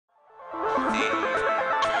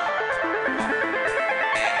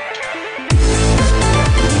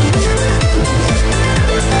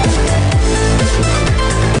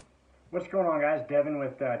going on, guys? Devin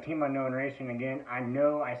with Team Unknown Racing again. I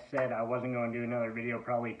know I said I wasn't going to do another video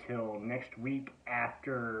probably till next week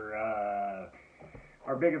after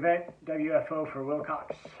our big event, WFO for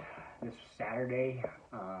Wilcox, this Saturday.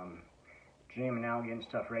 Jamming out, getting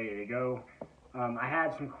stuff ready to go. I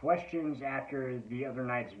had some questions after the other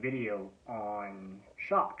night's video on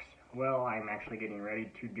shocks. Well, I'm actually getting ready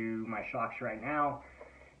to do my shocks right now.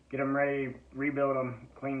 Get them ready, rebuild them,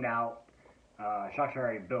 cleaned out. Shocks are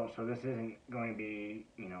already built, so this isn't going to be,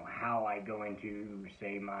 how I go into,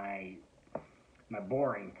 say, my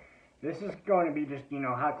boring. This is going to be just,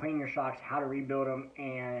 how to clean your shocks, how to rebuild them,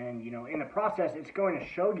 and, in the process, it's going to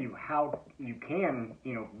show you how you can,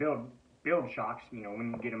 build shocks,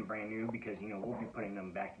 when you get them brand new, because, we'll be putting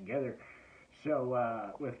them back together.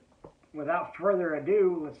 So, without further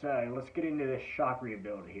ado, let's get into this shock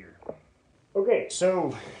rebuild here. Okay,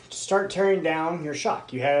 so to start tearing down your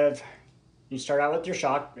shock, you start out with your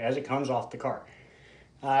shock as it comes off the car.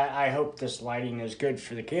 I hope this lighting is good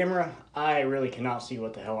for the camera. I really cannot see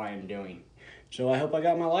what the hell I am doing. So I hope I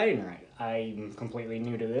got my lighting right. I'm completely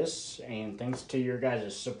new to this, and thanks to your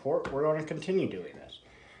guys' support, we're going to continue doing this.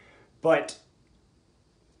 But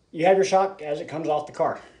you have your shock as it comes off the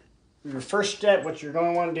car. Your first step, what you're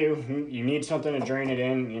going to want to do, you need something to drain it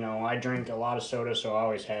in. I drink a lot of soda, so I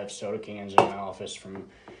always have soda cans in my office from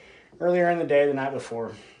earlier in the day, the night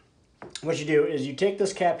before. What you do is you take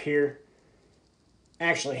this cap here.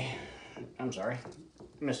 Actually, I'm sorry,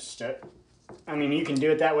 missed a step. I mean, you can do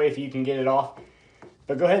it that way if you can get it off.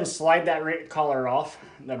 But go ahead and slide that collar off,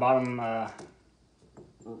 the bottom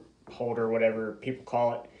holder, whatever people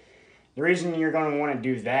call it. The reason you're going to want to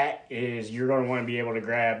do that is you're going to want to be able to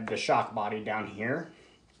grab the shock body down here.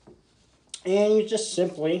 And you just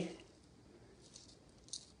simply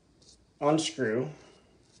unscrew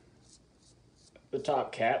the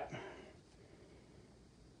top cap.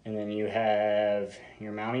 And then you have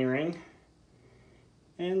your mounting ring.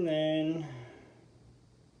 And then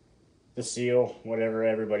the seal, whatever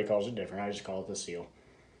everybody calls it different. I just call it the seal.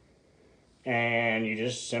 And you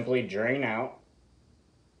just simply drain out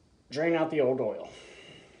the old oil.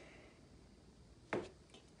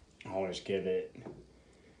 Always give it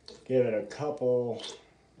a couple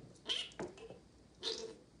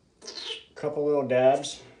little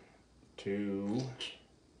dabs to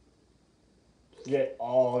get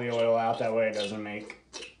all the oil out. That way it doesn't make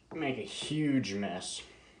a huge mess.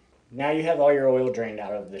 Now you have all your oil drained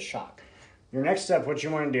out of the shock. Your next step, what you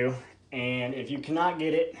want to do, and if you cannot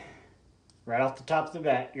get it right off the top of the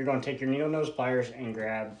bat, you're going to take your needle nose pliers and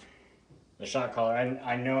grab the shock collar.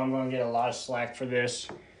 I know I'm going to get a lot of slack for this.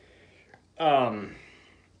 I'm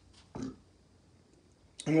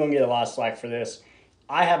going to get a lot of slack for this.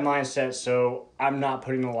 I have mine set so I'm not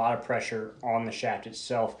putting a lot of pressure on the shaft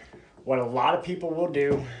itself. What a lot of people will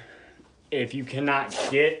do, if you cannot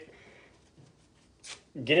get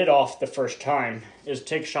it off the first time, is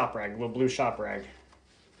take shop rag, a little blue shop rag,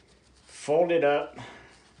 fold it up,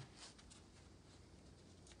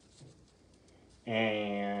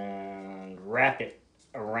 and wrap it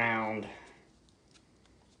around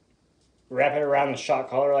the shock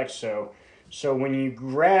collar like so. So when you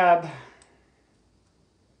grab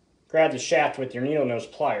the shaft with your needle nose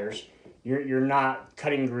pliers, you're not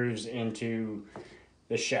cutting grooves into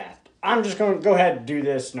the shaft. I'm just going to go ahead and do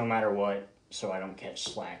this no matter what, so I don't catch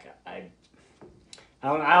slack. I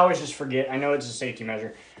always just forget. I know it's a safety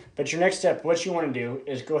measure. But your next step, what you want to do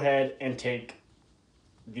is go ahead and take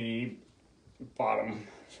the bottom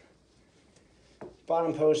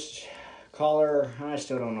post collar. I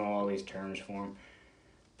still don't know all these terms for them.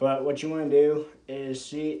 But what you want to do is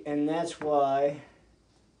see, and that's why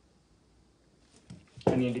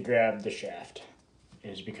I need to grab the shaft,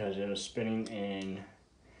 is because it was spinning in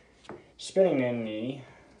the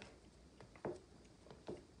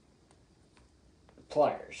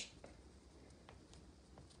pliers.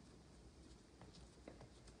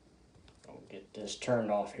 I'll get this turned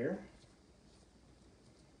off here.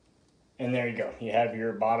 And there you go. You have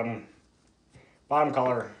your bottom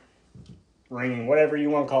collar ring, whatever you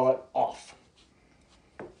want to call it, off.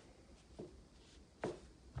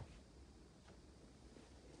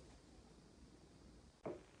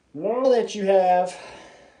 Now that you have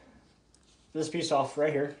this piece off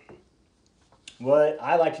right here, what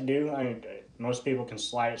I like to do, most people can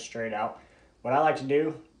slide it straight out. What I like to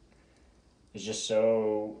do is, just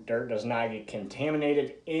so dirt does not get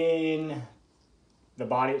contaminated in the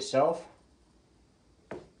body itself,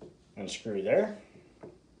 unscrew there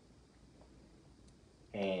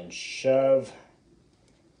and shove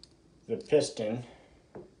the piston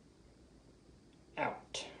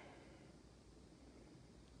out.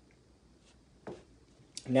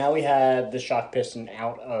 Now we have the shock piston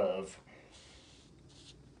out of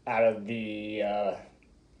the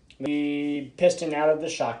piston out of the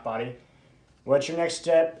shock body. What your next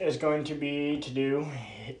step is going to be to do,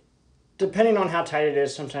 depending on how tight it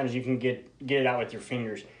is, sometimes you can get it out with your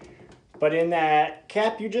fingers. But in that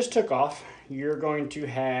cap you just took off, you're going to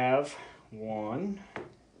have one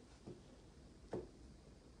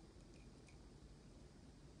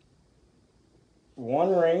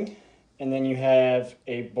ring, and then you have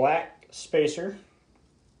a black spacer,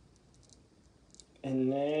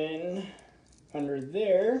 and then under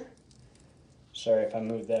there, sorry if I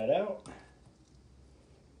moved that out,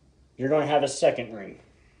 you're going to have a second ring.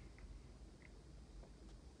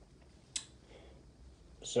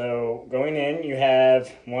 So going in, you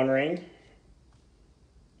have one ring,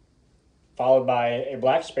 followed by a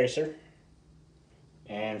black spacer,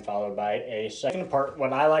 and followed by a second part.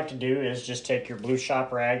 What I like to do is just take your blue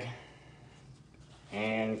shop rag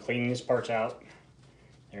and clean these parts out.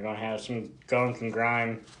 They're going to have some gunk and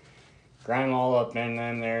grime all up in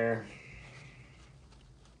them there.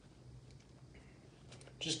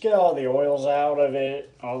 Just get all the oils out of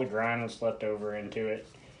it, all the grime that's left over into it.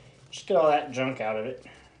 Just get all that junk out of it.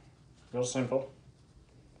 Real simple.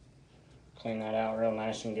 Clean that out real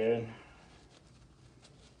nice and good.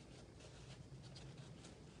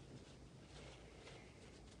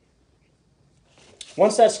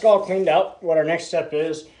 Once that's all cleaned out, what our next step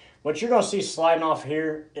is, what you're going to see sliding off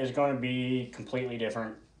here is going to be completely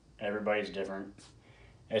different. Everybody's different.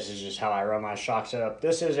 This is just how I run my shock setup.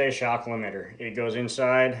 This is a shock limiter. It goes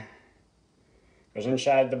inside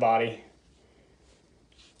the body,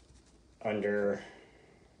 under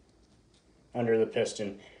the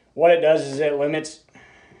piston. What it does is it limits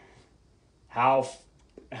how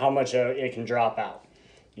much it can drop out.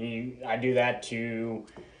 I do that to,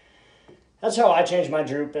 that's how I change my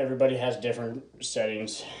droop. Everybody has different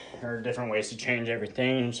settings or different ways to change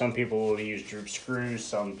everything. Some people will use droop screws.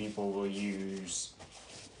 Some people will use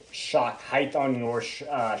shock height on your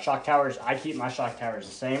shock towers. I keep my shock towers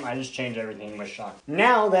the same. I just change everything with shock.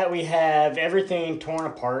 Now that we have everything torn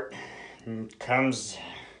apart, this comes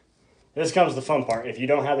the fun part. If you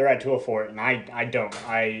don't have the right tool for it, and I don't.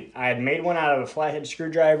 I had made one out of a flathead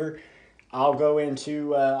screwdriver. I'll go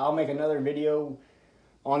into I'll make another video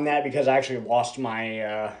on that because I actually lost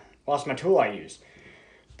my tool I used.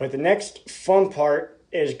 But the next fun part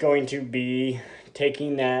is going to be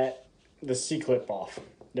taking the C-clip off.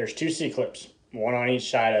 There's two C-clips, one on each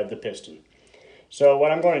side of the piston. So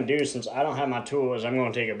what I'm going to do, since I don't have my tool, is I'm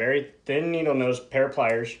going to take a very thin needle nose pair of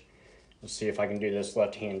pliers. Let's see if I can do this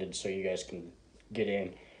left-handed so you guys can get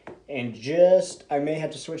in. And I may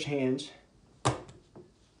have to switch hands.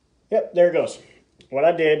 Yep, there it goes. What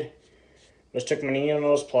I did was took my needle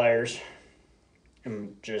nose pliers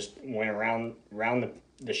and just went around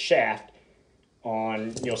the shaft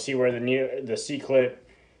on, you'll see where the C-clip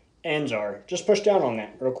ends are. Just push down on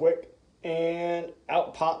that real quick and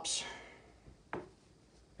out pops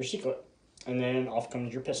your C-clip. And then off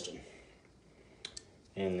comes your piston.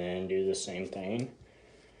 And then do the same thing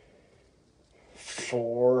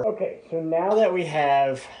for... Okay, so now that we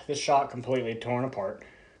have the shock completely torn apart,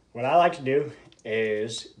 what I like to do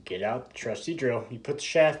is get out the trusty drill. You put the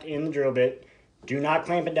shaft in the drill bit. Do not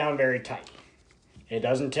clamp it down very tight. It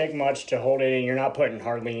doesn't take much to hold it in. You're not putting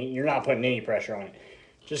any pressure on it.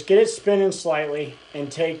 Just get it spinning slightly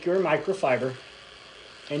and take your microfiber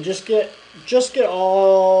and just get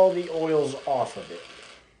all the oils off of it.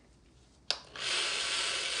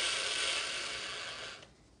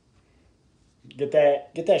 Get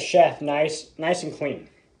that shaft nice and clean.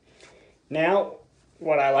 Now,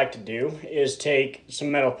 what I like to do is take some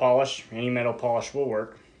metal polish. Any metal polish will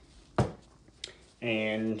work.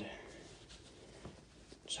 And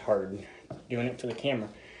it's hard doing it for the camera.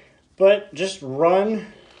 But just run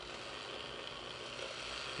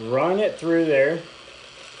it through there.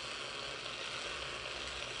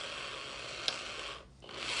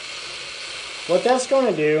 What that's going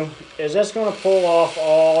to do is that's going to pull off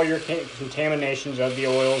all your contaminations of the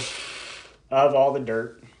oils, of all the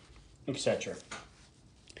dirt, etc.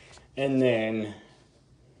 And then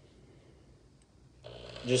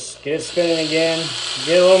just get it spinning again,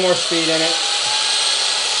 get a little more speed in it,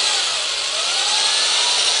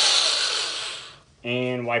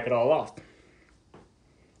 and wipe it all off.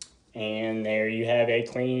 And there you have a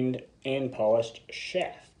cleaned and polished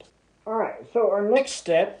shaft. Alright, so our next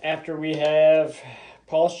step after we have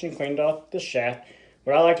polished and cleaned off the shaft,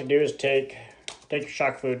 what I like to do is take your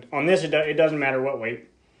shock fluid. On this, it doesn't matter what weight.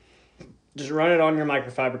 Just run it on your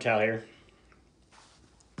microfiber towel here.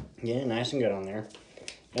 Get it nice and good on there.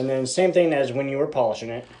 And then same thing as when you were polishing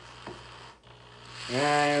it.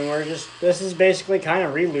 And this is basically kind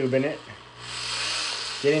of relubing it,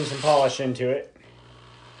 getting some polish into it.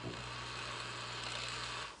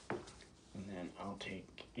 And then I'll take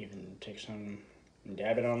some and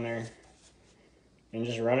dab it on there and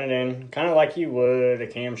just run it in, kind of like you would a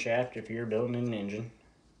camshaft if you're building an engine.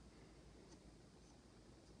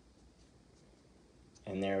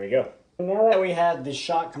 And there we go. Now that we have the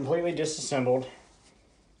shock completely disassembled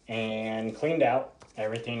and cleaned out,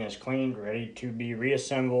 everything is cleaned, ready to be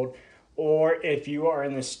reassembled. Or if you are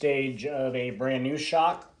in the stage of a brand new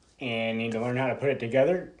shock and need to learn how to put it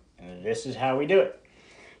together, this is how we do it.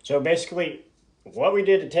 So basically, what we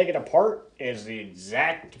did to take it apart is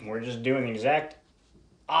we're just doing the exact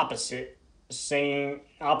opposite,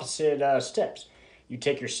 steps. You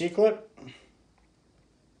take your C-clip,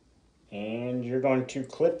 and you're going to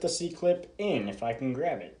clip the C-clip in, if I can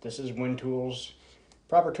grab it. This is when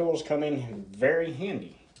proper tools come in very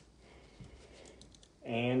handy.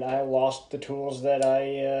 And I lost the tools that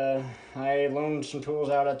I loaned some tools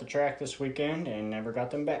out at the track this weekend and never got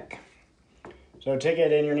them back. So take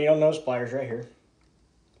it in your needle nose pliers right here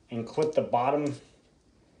and clip the bottom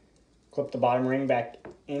ring back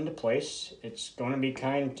into place. It's going to be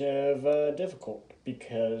kind of difficult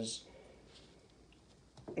because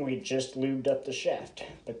we just lubed up the shaft,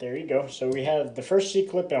 but there you go. So we have the first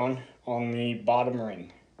C-clip on the bottom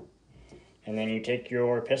ring, and then you take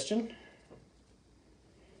your piston,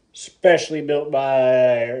 specially built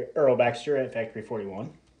by Earl Baxter at Factory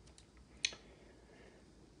 41.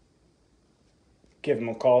 Give him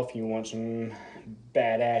a call if you want some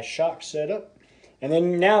badass shock set up. And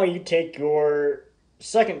then now you take your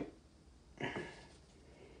second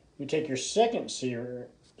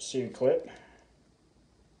C-clip,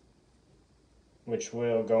 which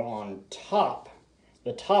will go on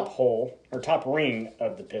the top hole, or top ring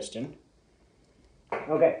of the piston.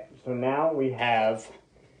 Okay, so now we have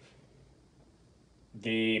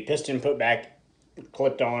the piston put back,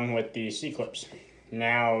 clipped on with the C-clips.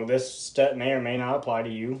 Now this step may or may not apply to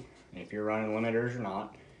you if you're running limiters or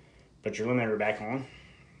not. Put your limiter back on.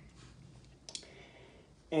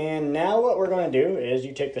 And now what we're going to do is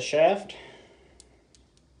you take the shaft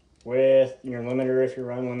with your limiter, if you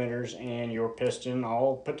run limiters, and your piston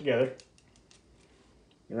all put together.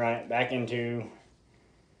 You run it back into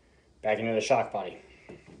the shock body.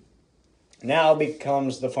 Now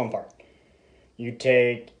becomes the fun part. You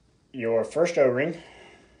take your first O-ring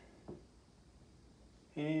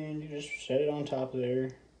and you just set it on top of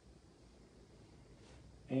there.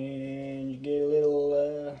 And you get a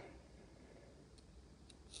little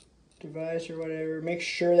device or whatever. Make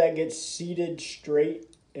sure that gets seated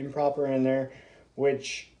straight and proper in there.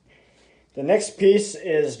 Which the next piece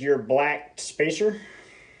is your black spacer.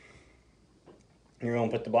 You're going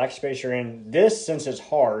to put the black spacer in. This, since it's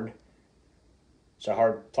hard, it's a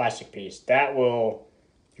hard plastic piece. That will,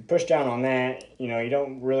 if you push down on that, you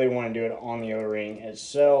don't really want to do it on the O-ring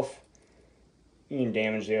itself. You can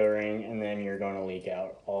damage the O-ring, and then you're going to leak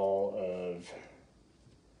out all of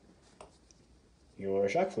your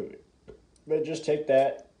shock fluid. But just take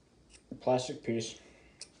that plastic piece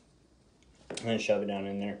and shove it down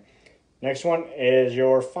in there. Next one is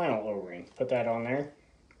your final O-ring. Put that on there.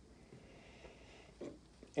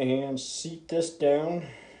 And seat this down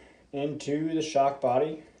into the shock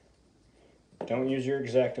body. Don't use your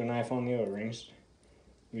X-Acto knife on the O-rings.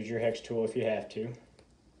 Use your hex tool if you have to.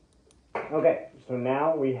 Okay, so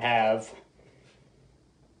now we have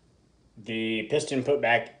the piston put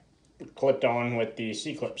back, clipped on with the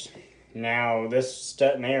C-clips. Now this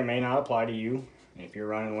step may or may not apply to you if you're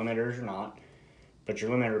running limiters or not. Put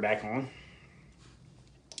your limiter back on.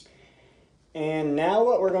 And now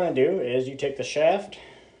what we're going to do is you take the shaft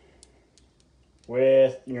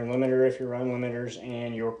with your limiter, if you run limiters,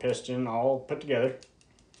 and your piston all put together.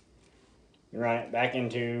 You run it back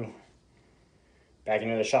into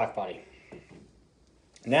the shock body.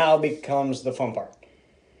 Now becomes the fun part.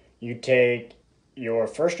 You take your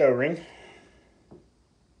first O-ring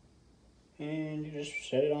and you just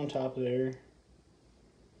set it on top of there.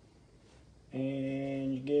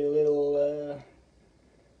 And you get a little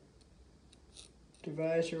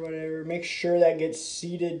device or whatever. Make sure that gets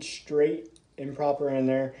seated straight and proper in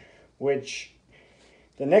there. Which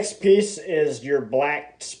the next piece is your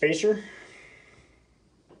black spacer.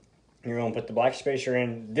 You're going to put the black spacer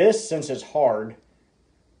in. This, since it's hard,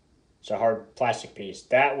 it's a hard plastic piece.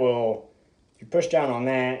 That will, if you push down on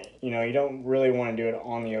that, you don't really want to do it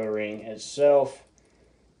on the O-ring itself.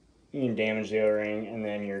 You can damage the O-ring, and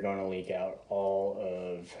then you're going to leak out all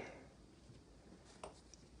of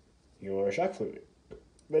your shock fluid.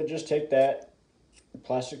 But just take that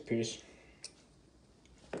plastic piece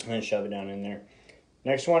and shove it down in there.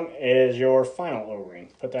 Next one is your final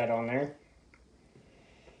O-ring. Put that on there.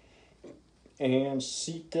 And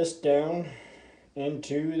seat this down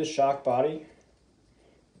into the shock body.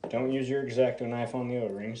 Don't use your X-Acto knife on the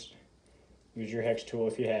O-rings. Use your hex tool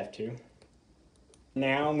if you have to.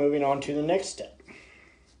 Now moving on to the next step.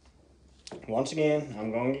 Once again,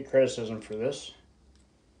 I'm going to get criticism for this.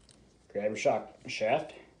 Grab your shock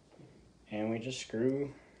shaft and we just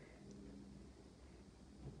screw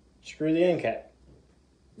the end cap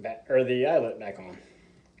back, or the eyelet back on.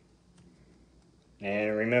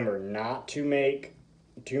 And remember not to make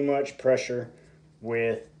too much pressure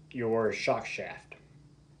with your shock shaft.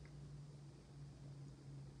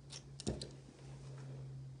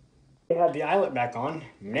 We have the eyelet back on.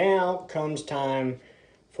 Now comes time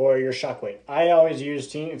for your shock weight. I always use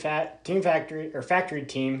Team Factory or Factory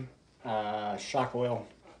Team shock oil.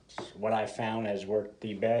 It's what I found has worked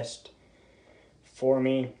the best for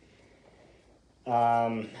me.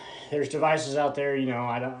 There's devices out there, you know,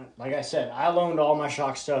 like I said, I loaned all my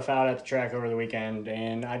shock stuff out at the track over the weekend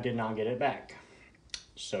and I did not get it back.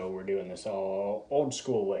 So we're doing this all old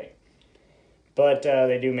school way. But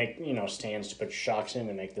they do make, you know, stands to put your shocks in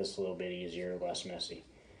to make this a little bit easier, less messy.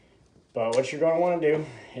 But what you're going to want to do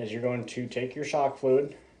is you're going to take your shock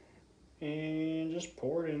fluid and just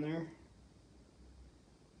pour it in there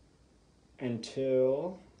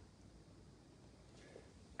until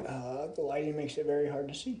the lighting makes it very hard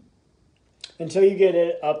to see. Until you get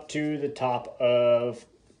it up to the top of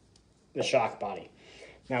the shock body.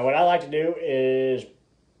 Now what I like to do is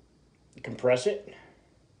compress it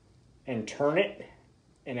and turn it,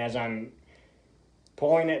 and as I'm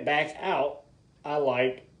pulling it back out, I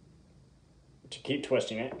like to keep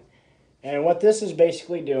twisting it. And what this is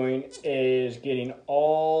basically doing is getting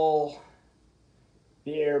all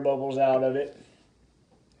the air bubbles out of it.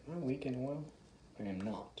 Am I leaking oil? I am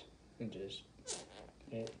not.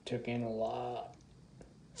 It took in a lot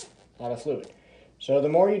of fluid. So the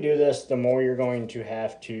more you do this, the more you're going to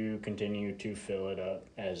have to continue to fill it up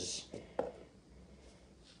as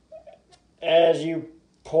you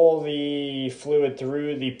pull the fluid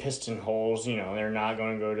through the piston holes. You know, they're not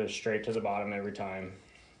going to go straight to the bottom every time.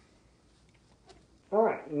 All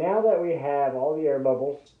right, now that we have all the air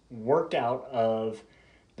bubbles worked out of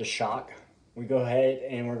the shock, we go ahead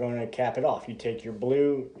and we're going to cap it off. You take your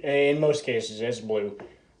blue, in most cases it's blue.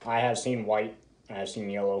 I have seen white, I have seen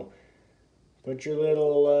yellow. Put your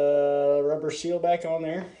little rubber seal back on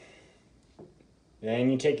there. Then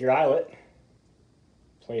you take your eyelet,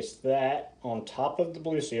 place that on top of the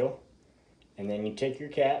blue seal, and then you take your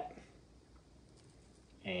cap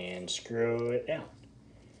and screw it down.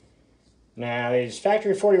 Now these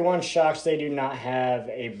Factory 41 shocks, they do not have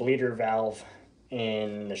a bleeder valve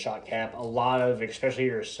in the shock cap. A lot of, especially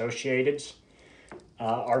your Associateds,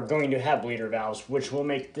 are going to have bleeder valves, which will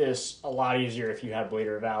make this a lot easier if you have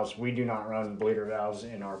bleeder valves. We do not run bleeder valves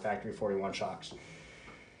in our Factory 41 shocks.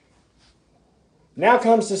 Now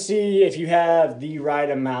comes to see if you have the right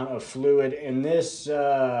amount of fluid, and this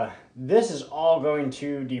is all going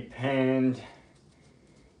to depend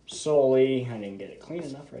solely, I didn't get it clean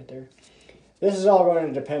enough right there. This is all going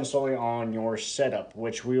to depend solely on your setup,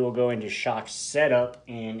 which we will go into shock setup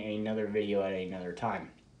in another video at another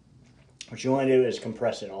time. What you want to do is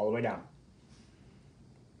compress it all the way down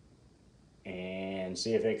and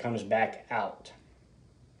see if it comes back out.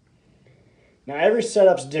 Now every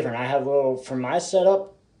setup's different. I have a little, for my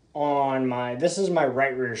setup on my, this is my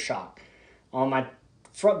right rear shock. On my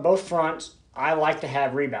front, both fronts, I like to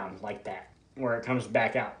have rebound like that, where it comes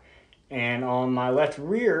back out. And on my left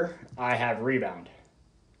rear, I have rebound.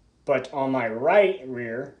 But on my right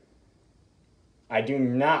rear, I do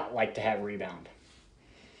not like to have rebound.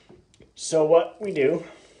 So what we do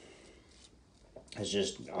is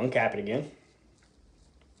just uncap it again.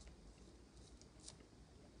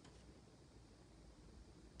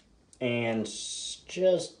 And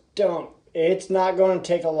just dump. It's not going to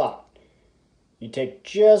take a lot. You take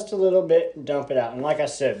just a little bit and dump it out. And like I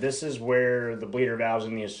said, this is where the bleeder valves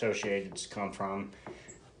and the Associateds come from.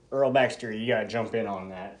 Earl Baxter, you got to jump in on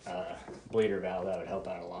that bleeder valve. That would help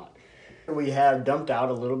out a lot. We have dumped out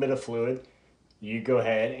a little bit of fluid. You go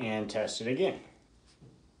ahead and test it again.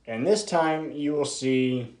 And this time you will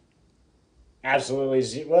see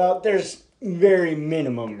absolutely well, there's very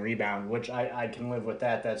minimum rebound, which I can live with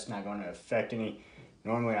that. That's not going to affect any.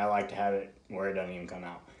 Normally I like to have it where it doesn't even come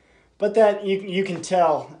out. But that you can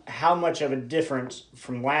tell how much of a difference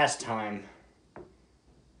from last time,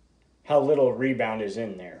 how little rebound is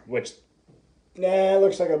in there, which it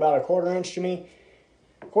looks like about a 1/4 inch to me.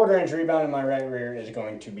 1/4 inch rebound in my right rear is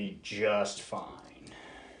going to be just fine.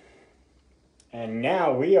 And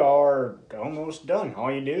now we are almost done. All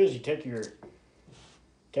you do is you take your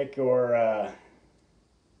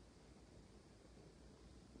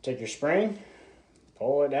spring,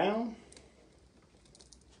 pull it down,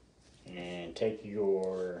 and take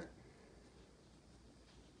your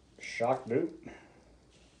shock boot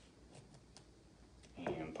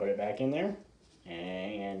and put it back in there,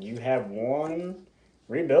 and you have one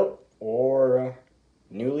rebuilt or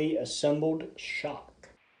newly assembled shock.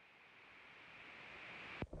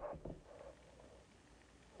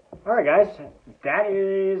 Alright guys, that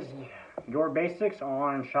is your basics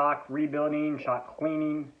on shock rebuilding, shock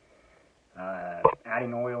cleaning,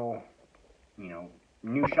 adding oil,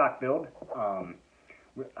 new shock build.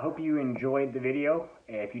 Hope you enjoyed the video.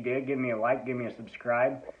 If you did, give me a like, give me a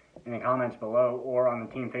subscribe in the comments below or on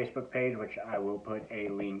the team Facebook page, which I will put a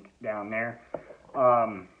link down there.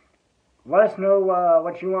 Let us know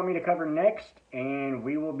what you want me to cover next, and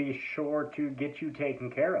we will be sure to get you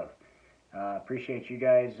taken care of. Appreciate you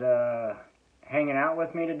guys hanging out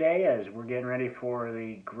with me today as we're getting ready for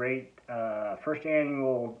the great first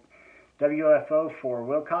annual WFO for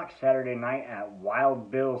Wilcox Saturday night at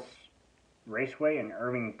Wild Bill's Raceway in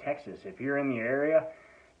Irving, Texas. If you're in the area,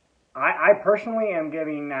 I personally am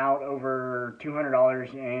giving out over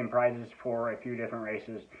 $200 in prizes for a few different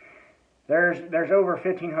races. There's over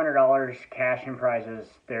 $1,500 cash in prizes.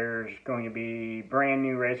 There's going to be brand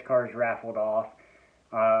new race cars raffled off.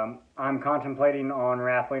 I'm contemplating on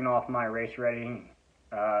raffling off my Race Ready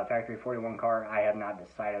Factory 41 car. I have not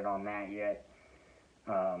decided on that yet.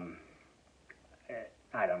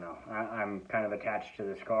 I don't know. I'm kind of attached to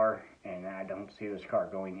this car, and I don't see this car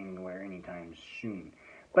going anywhere anytime soon.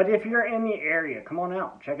 But if you're in the area, come on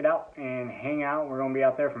out, check it out, and hang out. We're going to be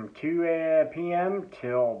out there from 2 p.m.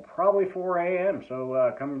 till probably 4 a.m.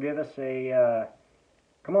 So come give us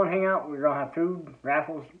come on, hang out. We're going to have food,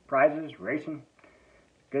 raffles, prizes, racing.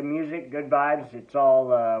 Good music, good vibes. It's all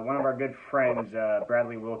one of our good friends,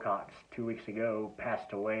 Bradley Wilcox, 2 weeks ago,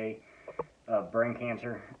 passed away of brain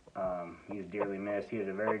cancer. He's dearly missed. He is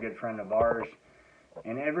a very good friend of ours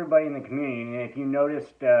and everybody in the community. And if you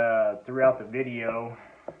noticed throughout the video,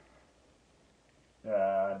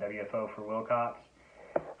 WFO for Wilcox,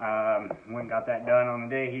 went and got that done on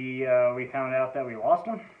the day we found out that we lost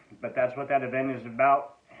him. But that's what that event is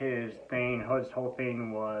about. His whole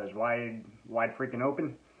thing was wide freaking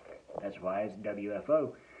open. That's why it's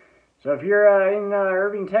WFO. So if you're in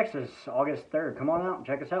Irving, Texas, August 3rd, come on out and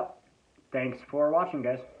check us out. Thanks for watching,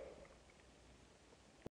 guys.